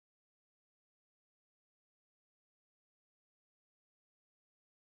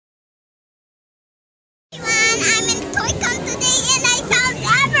I'm in TOYCON today and I found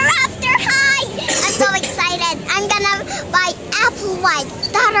Ever After High. I'm so excited. I'm gonna buy Apple White,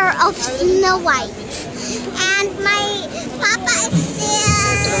 daughter of Snow White. And my papa is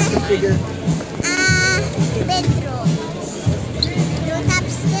still bedroom. Don't have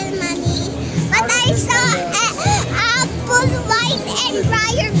still money. But I saw Apple White and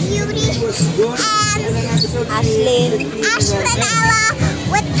Briar Beauty and Ashlyn Ella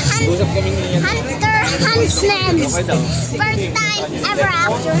with Hunter Huntsman. First time Ever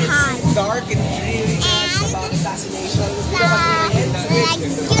After High. And like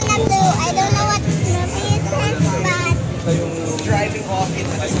Unadu, I don't know what movie it is, but driving off in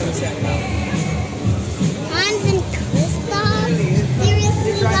Hans and Kristoff.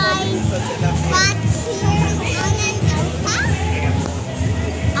 Seriously guys, but here Anna and Elsa.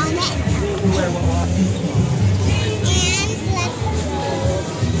 Anna and Elsa. And let's go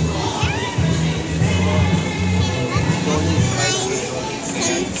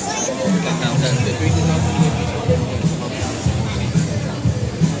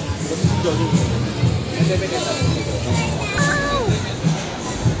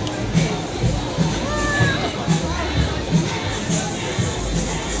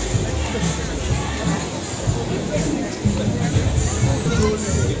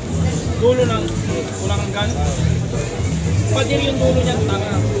dulo ng kulang hanggan. Padir yung dulo niyan,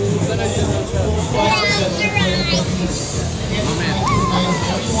 tanga.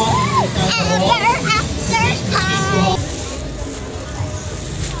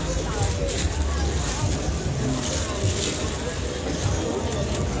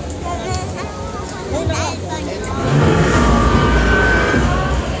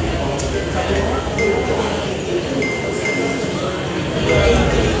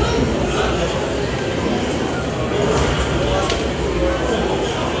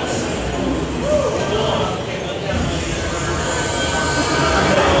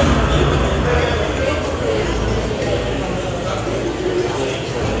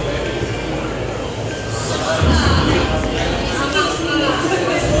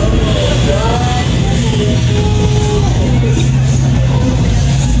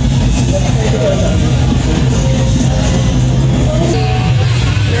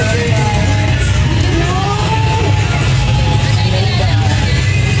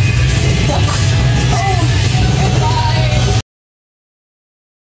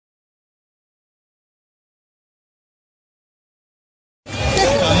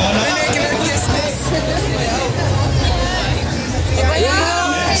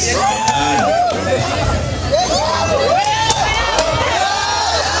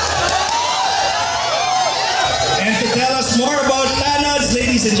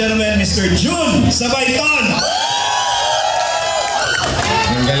 Ladies and gentlemen, Mr. June Sabayton!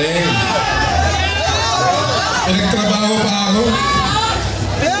 Ang galing. Pinagtrabaho pa ako.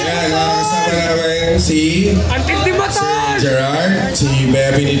 Yan, kasama namin si Sir Gerard, si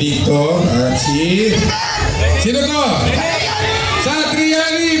Bea Benedicto, at si... Sino to? Sa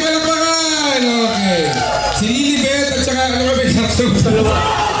Triani, Palapakan! Okay. Si Lilibet at saka ano kami?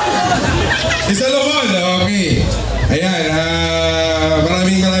 Si Salomon, okay. Ayan,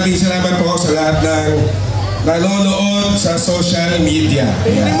 maraming salamat po sa lahat ng nanonood sa social media.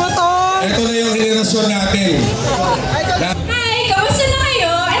 Ayan. Ito na yung henerasyon natin. Hi, kamusta na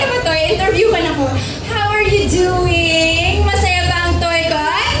kayo? Ano ba to? Interview ka na ko. How are you doing? Masaya ba ang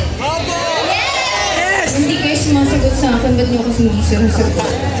TOYCON? Yes! Hindi kayo sumasagot sa akin. Ba't niyo kasi hindi sumasagot?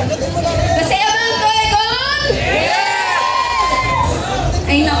 Masaya ba ang TOYCON? Yes!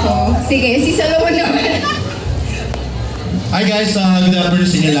 Ay nako. Sige, si Salomon naman. Hi guys, good afternoon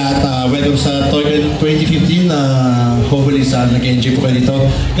sa inyo lahat. Welcome sa TOYCON 2015. Hopefully nag-enjoy po kayo dito.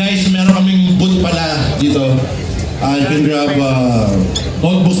 Guys, meron kaming booth pala dito. You can grab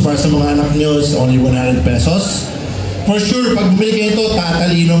notebooks para sa mga anak nyo. It's only 100 pesos. For sure, pag bumili kayo ito,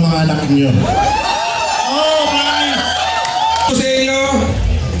 tatalino mga anak nyo. Oh, guys! Ito sa inyo,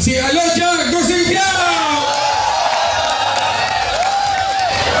 si Alodia Gosingpia!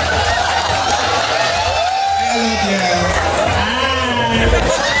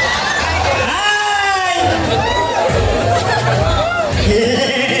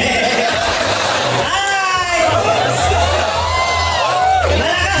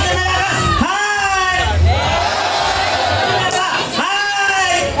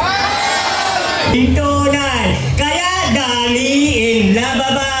 Pintunan, kaya daliin na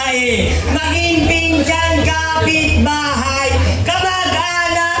babae, maging pinsan, kapitbahay,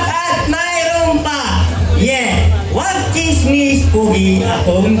 kamag-anak at mayroon pa. Yeah, wag chismis, pugi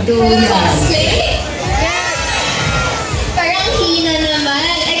akong tunay. Cosplay? Yes! Parang hina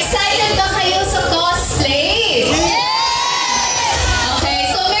naman. Excited ba kayo sa cosplay?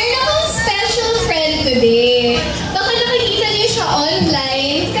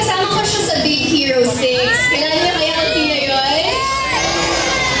 Kailan niyo kaya kung sino yun?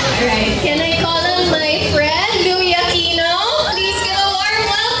 Alright, can I call on my friend, Louie Aquino? Please give a warm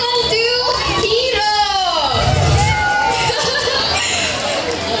welcome to Hiro!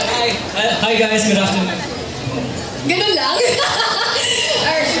 Hi guys, good afternoon. Ganun lang?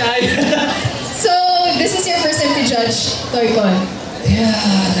 Alright. So, this is your first time to judge TOYCON? Yeah,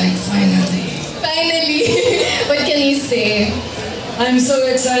 like finally. Finally! What can you say? I'm so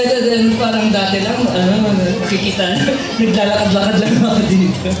excited and parang dati lang, nakikita, naglalakad-lakad lang ako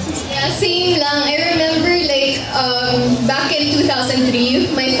dito. Yeah, same lang. I remember like back in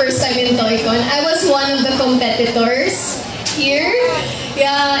 2003, my first time in TOYCON, I was one of the competitors here.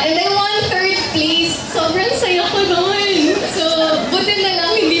 Yeah, and I won 3rd place. Sobrang saya ko noon. So, buti na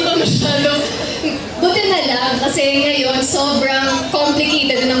lang, hindi pa masyado. Buti na lang, kasi ngayon, sobrang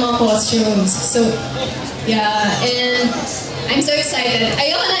complicated ng mga costumes. So, yeah, and I'm so excited.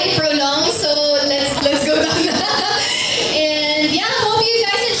 Ayoko na i-prolong, so let's go down na. And yeah, hope you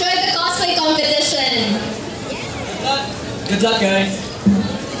guys enjoyed the cosplay competition. Good luck guys.